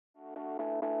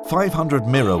500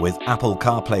 Mirror with Apple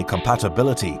CarPlay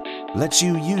compatibility lets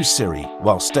you use Siri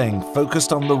while staying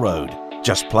focused on the road.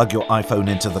 Just plug your iPhone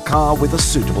into the car with a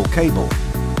suitable cable.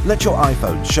 Let your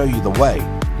iPhone show you the way.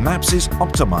 Maps is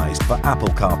optimized for Apple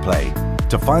CarPlay.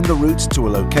 To find the routes to a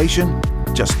location,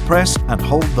 just press and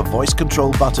hold the voice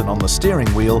control button on the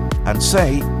steering wheel and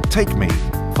say, "Take me,"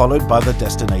 followed by the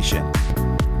destination.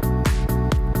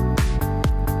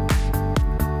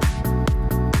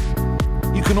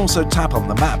 You can also tap on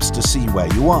the maps to see where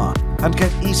you are and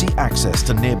get easy access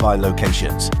to nearby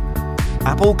locations.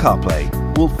 Apple CarPlay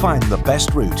will find the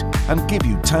best route and give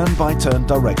you turn-by-turn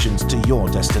directions to your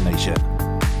destination.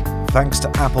 Thanks to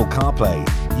Apple CarPlay,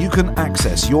 you can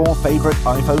access your favorite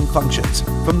iPhone functions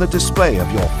from the display of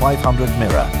your 500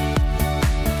 Mirror.